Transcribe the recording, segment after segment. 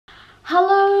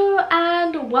Hello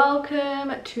and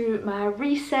welcome to my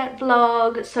reset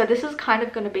vlog. So this is kind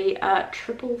of going to be a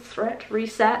triple threat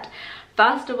reset.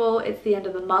 First of all, it's the end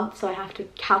of the month, so I have to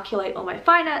calculate all my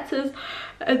finances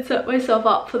and set myself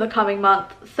up for the coming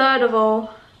month. Second of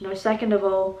all,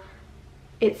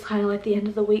 it's kind of like the end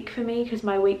of the week for me because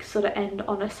my weeks sort of end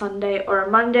on a Sunday or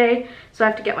a Monday, so I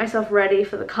have to get myself ready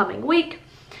for the coming week.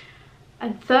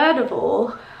 And third of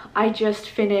all, I just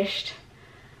finished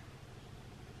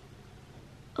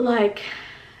like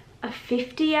a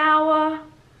 50 hours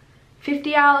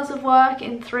of work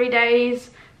in 3 days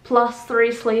plus 3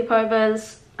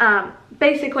 sleepovers.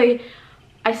 Basically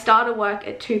I started work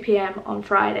at 2 p.m. on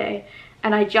Friday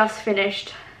and I just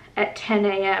finished at 10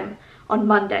 a.m. on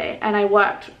Monday, and I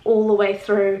worked all the way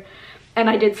through and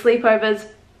I did sleepovers,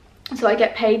 so I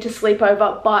get paid to sleep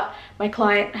over, but my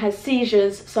client has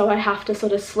seizures, so I have to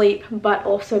sort of sleep but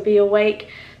also be awake,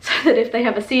 so that if they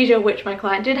have a seizure, which my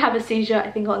client did have a seizure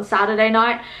I think on Saturday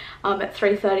night at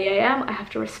 3:30 a.m, I have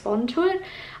to respond to it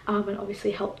and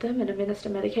obviously help them and administer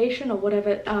medication or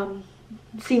whatever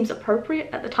seems appropriate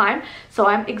at the time. So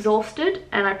I'm exhausted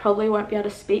and I probably won't be able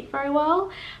to speak very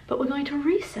well, but we're going to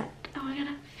reset and we're going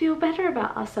to feel better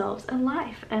about ourselves and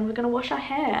life, and we're going to wash our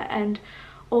hair and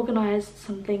organize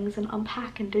some things and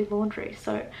unpack and do laundry.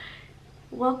 So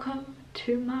welcome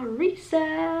to my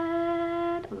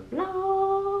reset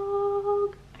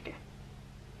vlog. Okay,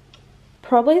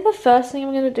 probably the first thing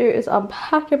I'm going to do is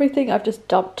unpack everything. I've just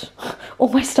dumped all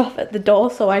my stuff at the door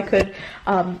so I could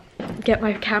get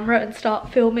my camera and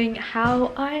start filming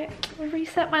how I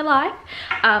reset my life.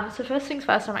 So first things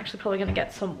first, I'm actually probably going to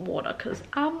get some water because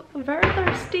I'm very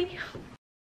thirsty.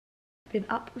 Been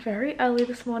up very early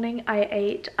this morning. I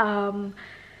ate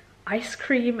ice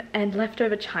cream and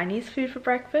leftover Chinese food for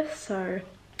breakfast, so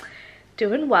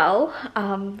doing well.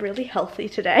 Really healthy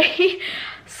today.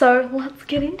 So let's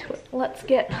get into it. Let's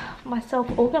get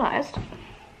myself organized.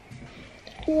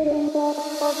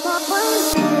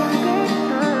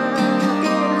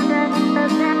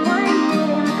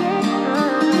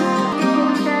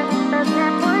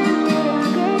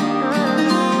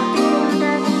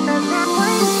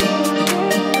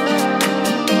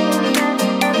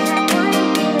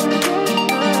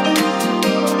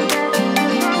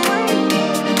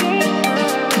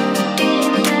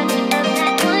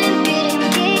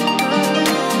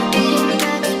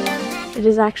 It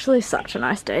is actually such a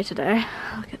nice day today.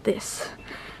 Look at this.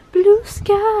 Blue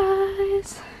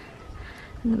skies.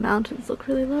 And the mountains look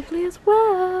really lovely as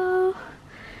well.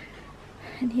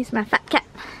 And here's my fat cat.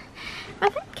 My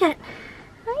fat cat.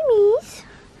 Hi, Miss.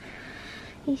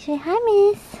 You say hi,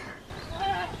 Miss.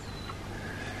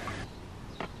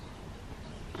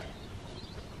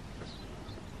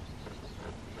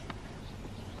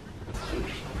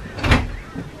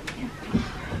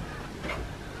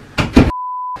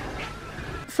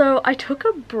 So I took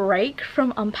a break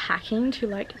from unpacking to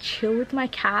like chill with my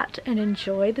cat and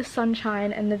enjoy the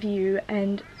sunshine and the view,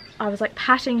 and I was like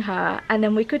patting her, and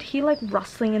then we could hear like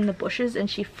rustling in the bushes and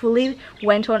she fully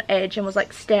went on edge and was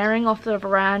like staring off the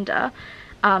veranda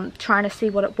trying to see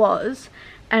what it was,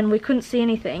 and we couldn't see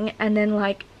anything. And then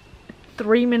like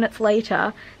 3 minutes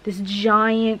later, this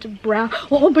giant brown,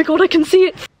 oh my god, I can see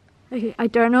it. Okay, I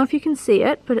don't know if you can see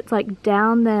it, but it's like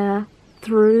down there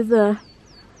through the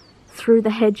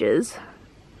hedges.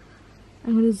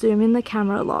 I'm going to zoom in the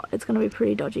camera a lot. It's going to be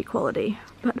pretty dodgy quality,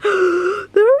 but there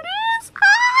it is.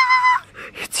 Ah,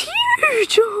 it's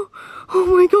huge. Oh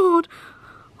my god.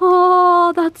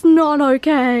 Oh, that's not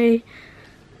okay.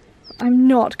 I'm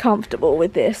not comfortable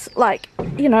with this. Like,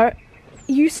 you know,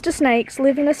 used to snakes,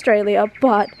 live in Australia,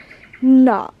 but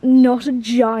nah, not a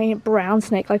giant brown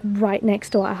snake like right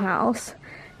next to our house.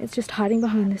 It's just hiding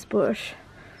behind this bush.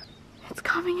 It's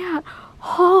coming out.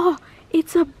 Oh,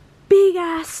 it's a big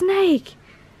ass snake.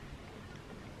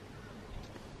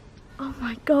 Oh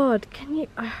my god, can you,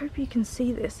 I hope you can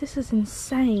see this. This is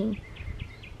insane.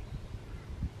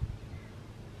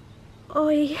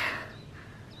 Oi.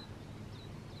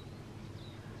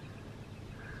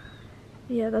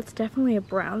 Yeah, that's definitely a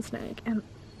brown snake, and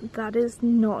that is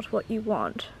not what you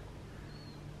want.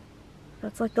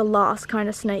 That's like the last kind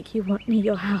of snake you want near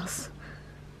your house.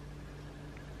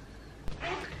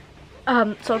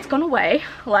 So it's gone away,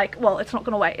 like, well, it's not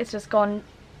gone away, it's just gone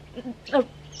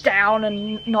down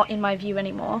and not in my view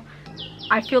anymore.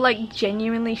 I feel like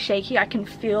genuinely shaky. I can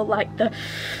feel like the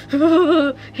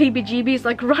heebie-jeebies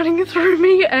like running through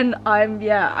me, and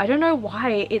yeah, I don't know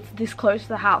why it's this close to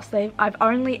the house. I've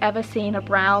only ever seen a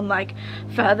brown like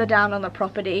further down on the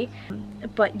property,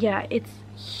 but yeah, it's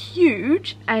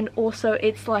huge, and also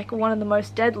it's like one of the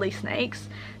most deadly snakes.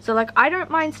 So like, I don't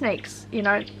mind snakes, you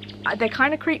know, they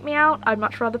kind of creep me out. I'd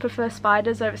much rather prefer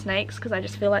spiders over snakes because I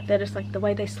just feel like they're just like, the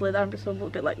way they slither, I'm just a little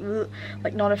bit like, ugh,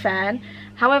 like not a fan.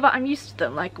 However, I'm used to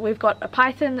them. Like, we've got a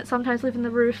python that sometimes live in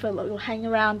the roof, or will hang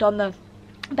around on the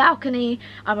balcony,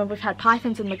 and we've had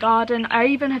pythons in the garden. I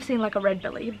even have seen like a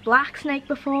red-bellied black snake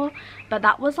before, but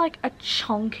that was like a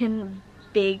chonkin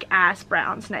big ass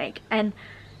brown snake, and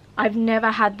I've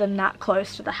never had them that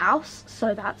close to the house,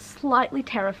 so that's slightly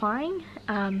terrifying.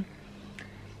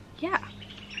 Yeah,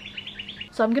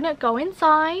 so I'm gonna go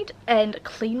inside and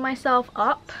clean myself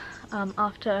up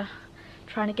after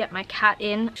trying to get my cat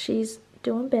in. She's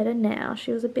doing better now.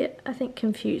 She was a bit, I think,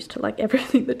 confused to like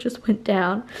everything that just went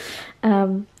down,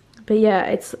 but yeah,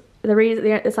 it's the reason,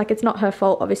 it's like, it's not her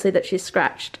fault obviously that she's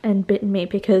scratched and bitten me,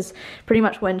 because pretty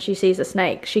much when she sees a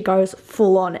snake she goes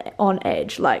full on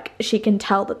edge. Like, she can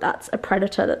tell that that's a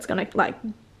predator that's gonna like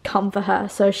come for her,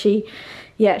 so she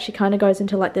kind of goes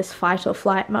into like this fight or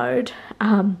flight mode,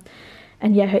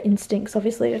 and yeah, her instincts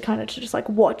obviously are kind of to just like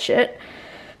watch it.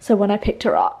 So when I picked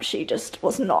her up, she just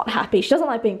was not happy. She doesn't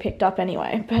like being picked up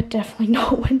anyway, but definitely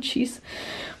not when she's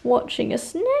watching a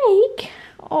snake.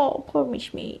 Oh, poor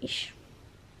Mish Mish.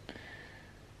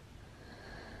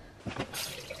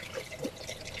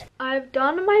 I've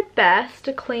done my best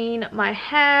to clean my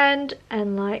hand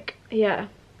and like, yeah,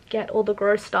 get all the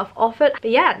gross stuff off it.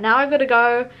 But yeah, now I've got to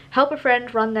go help a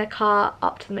friend run their car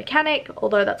up to the mechanic,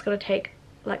 although that's going to take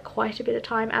like quite a bit of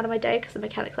time out of my day because the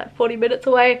mechanic's like 40 minutes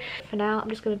away. For now, I'm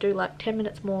just going to do like 10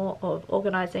 minutes more of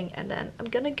organizing and then I'm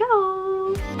gonna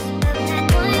go.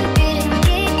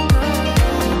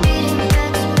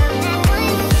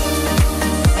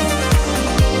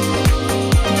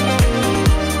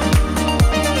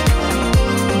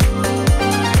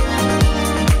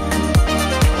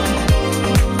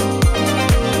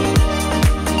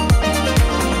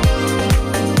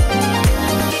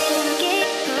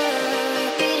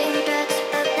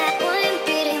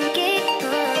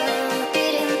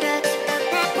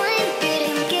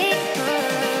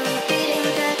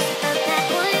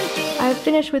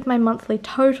 Finished with my monthly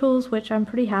totals, which I'm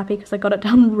pretty happy because I got it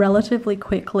done relatively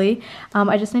quickly.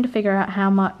 I just need to figure out how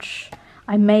much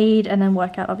I made and then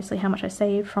work out obviously how much I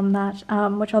saved from that,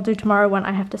 which I'll do tomorrow when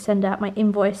I have to send out my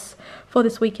invoice for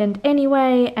this weekend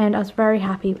anyway. And I was very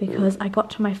happy because I got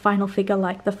to my final figure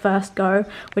like the first go,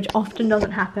 which often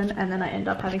doesn't happen, and then I end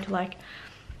up having to like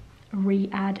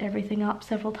re-add everything up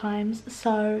several times.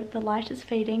 So the light is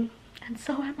fading and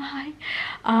so am I.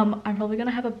 I'm probably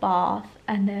gonna have a bath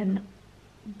and then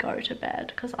go to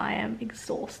bed because I am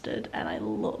exhausted and I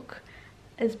look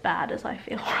as bad as I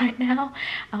feel right now,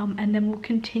 and then we'll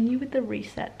continue with the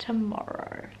reset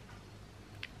tomorrow.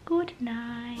 Good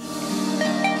night.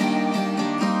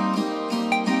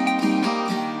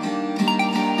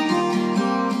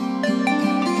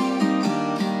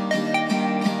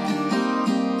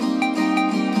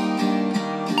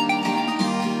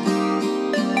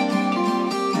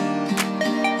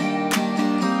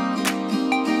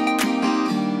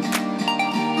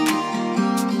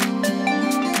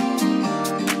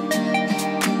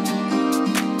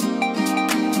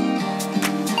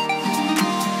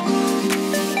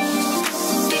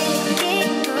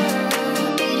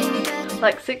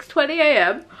 Like 6:20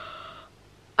 a.m.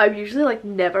 I'm usually like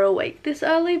never awake this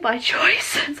early by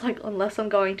choice. It's like unless I'm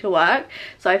going to work,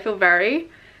 so I feel very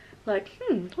like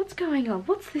what's going on,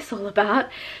 what's this all about?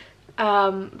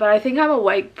 But I think I'm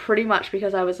awake pretty much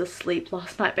because I was asleep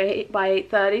last night by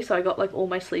 8:30, so I got like all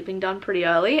my sleeping done pretty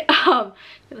early. I'm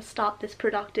gonna start this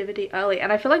productivity early,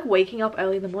 and I feel like waking up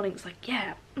early in the morning is like,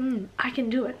 yeah, I can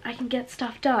do it, I can get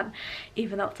stuff done,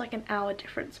 even though it's like an hour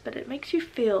difference, but it makes you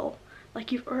feel like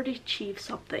you've already achieved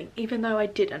something, even though I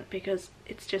didn't, because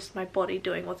it's just my body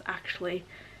doing what's actually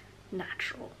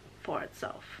natural for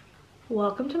itself.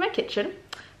 Welcome to my kitchen.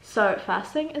 So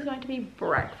first thing is going to be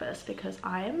breakfast because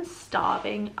I am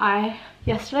starving.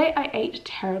 Yesterday I ate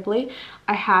terribly.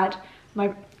 I had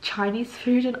my Chinese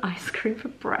food and ice cream for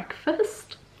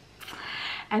breakfast,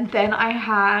 and then I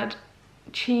had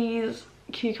cheese,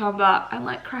 cucumber and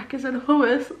like crackers and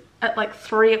hummus at like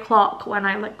 3 o'clock when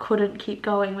I like couldn't keep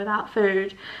going without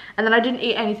food, and then I didn't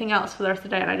eat anything else for the rest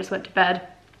of the day and I just went to bed.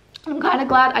 I'm kind of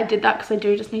glad I did that because I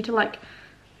do just need to like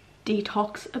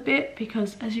detox a bit,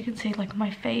 because as you can see, like my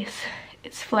face,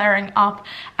 it's flaring up,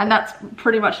 and that's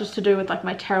pretty much just to do with like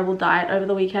my terrible diet over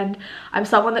the weekend. I'm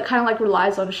someone that kind of like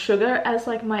relies on sugar as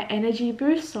like my energy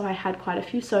boost, so I had quite a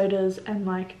few sodas and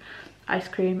like ice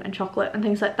cream and chocolate and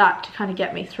things like that to kind of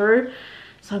get me through.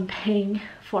 So I'm paying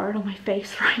for it on my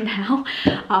face right now.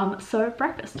 So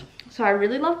breakfast. So I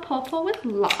really love pawpaw with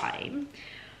lime,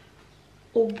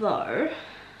 Although,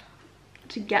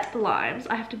 to get the limes,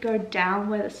 I have to go down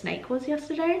where the snake was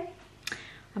yesterday.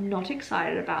 I'm not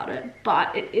excited about it,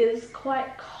 but it is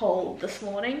quite cold this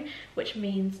morning, which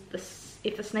means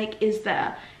if the snake is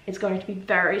there, it's going to be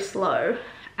very slow,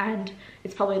 and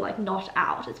it's probably like not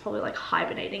out. It's probably like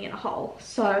hibernating in a hole.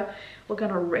 So we're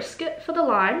gonna risk it for the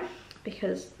lime,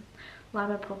 because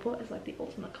lime and pawpaw is like the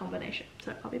ultimate combination.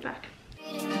 So I'll be back.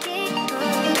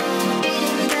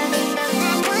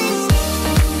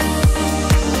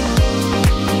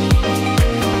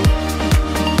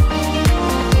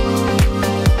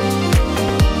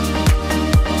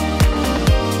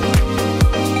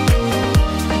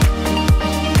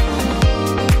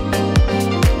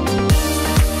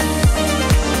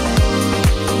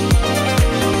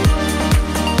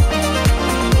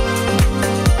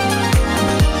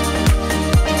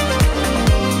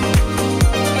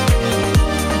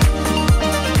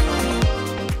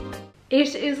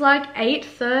 It is like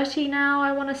 8:30 now,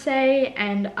 I want to say,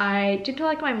 and I did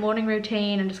like my morning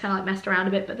routine and just kind of like messed around a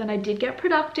bit, but then I did get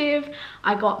productive.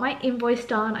 I got my invoice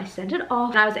done, I sent it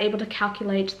off, and I was able to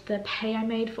calculate the pay I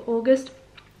made for August,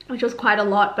 which was quite a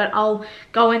lot, but I'll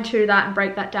go into that and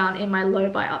break that down in my low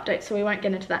buy update, so we won't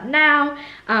get into that now.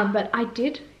 But I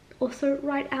did also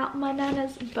write out my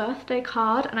Nana's birthday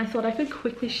card, and I thought I could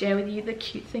quickly share with you the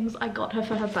cute things I got her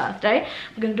for her birthday.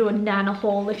 I'm gonna do a Nana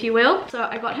haul, if you will. So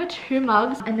I got her 2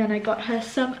 mugs, and then I got her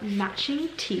some matching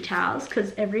tea towels,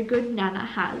 because every good Nana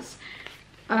has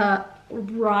a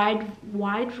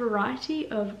wide variety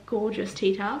of gorgeous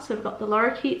tea towels. So we've got the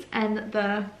lorikeets and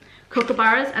the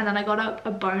kookaburras, and then I got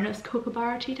a bonus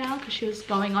kookaburra tea towel because she was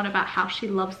going on about how she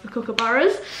loves the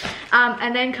kookaburras.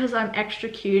 And then because I'm extra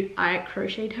cute, I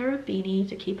crocheted her a beanie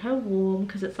to keep her warm,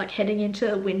 because it's like heading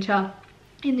into winter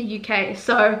in the UK.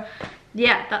 So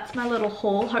yeah, that's my little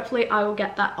haul. Hopefully I will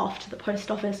get that off to the post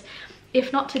office.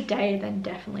 If not today, then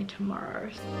definitely tomorrow.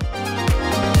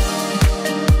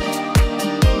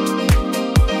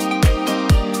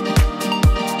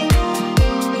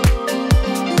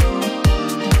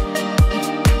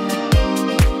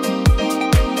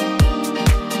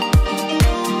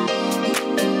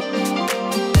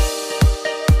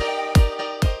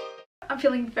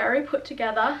 Feeling very put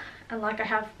together and like I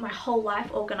have my whole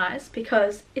life organized,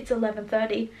 because it's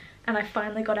 11:30 and I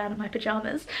finally got out of my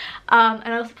pajamas. And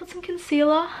I also put some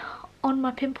concealer on my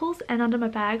pimples and under my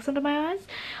bags under my eyes.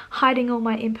 Hiding all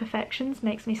my imperfections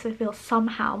makes me feel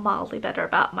somehow mildly better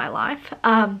about my life.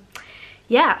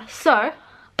 Yeah, so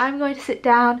I'm going to sit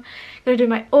down, I'm going to do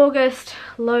my August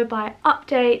low buy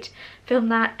update, film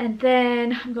that, and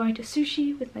then I'm going to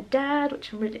sushi with my dad,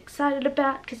 which I'm really excited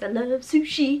about because I love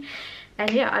sushi.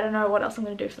 And yeah, I don't know what else I'm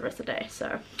going to do for the rest of the day,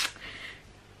 so.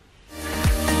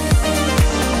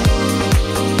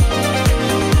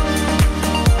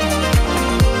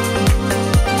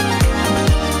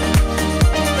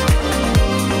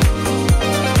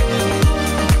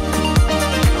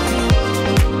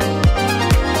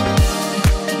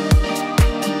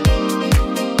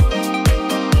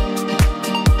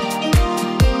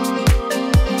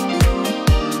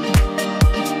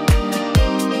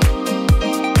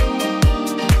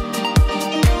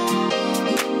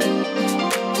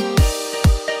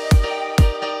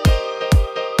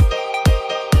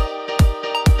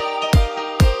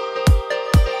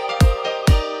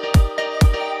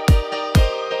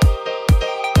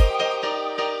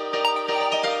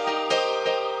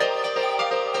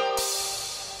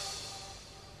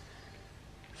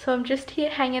 So I'm just here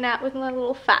hanging out with my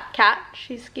little fat cat.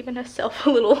 She's given herself a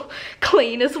little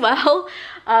clean as well.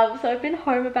 So I've been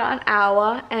home about an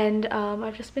hour, and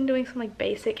I've just been doing some like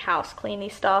basic house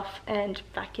cleaning stuff and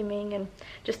vacuuming and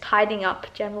just tidying up,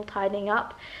 general tidying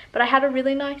up. But I had a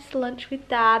really nice lunch with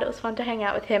Dad. It was fun to hang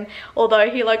out with him,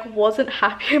 although he like wasn't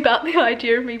happy about the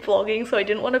idea of me vlogging, so I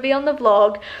didn't want to be on the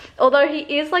vlog. Although he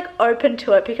is like open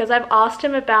to it, because I've asked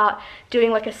him about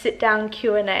doing like a sit down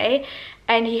Q&A,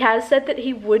 and he has said that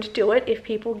he would do it if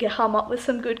people come up with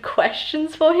some good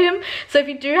questions for him. So if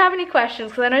you do have any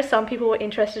questions, because I know some people were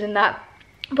interested in that,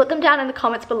 put them down in the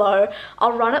comments below.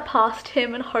 I'll run it past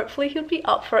him and hopefully he'll be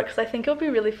up for it, because I think it'll be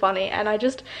really funny. And I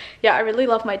really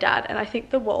love my dad, and I think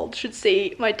the world should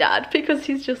see my dad because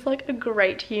he's just like a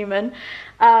great human.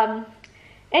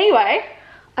 Anyway,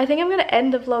 I think I'm gonna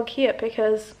end the vlog here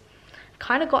because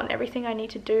kind of gotten everything I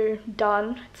need to do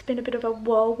done. It's been a bit of a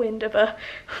whirlwind of a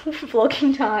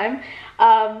vlogging time.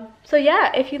 So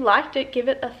yeah, if you liked it, give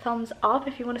it a thumbs up.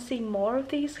 If you want to see more of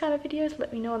these kind of videos,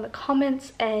 let me know in the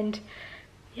comments. And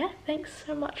yeah, thanks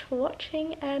so much for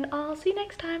watching, and I'll see you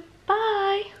next time.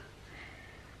 Bye!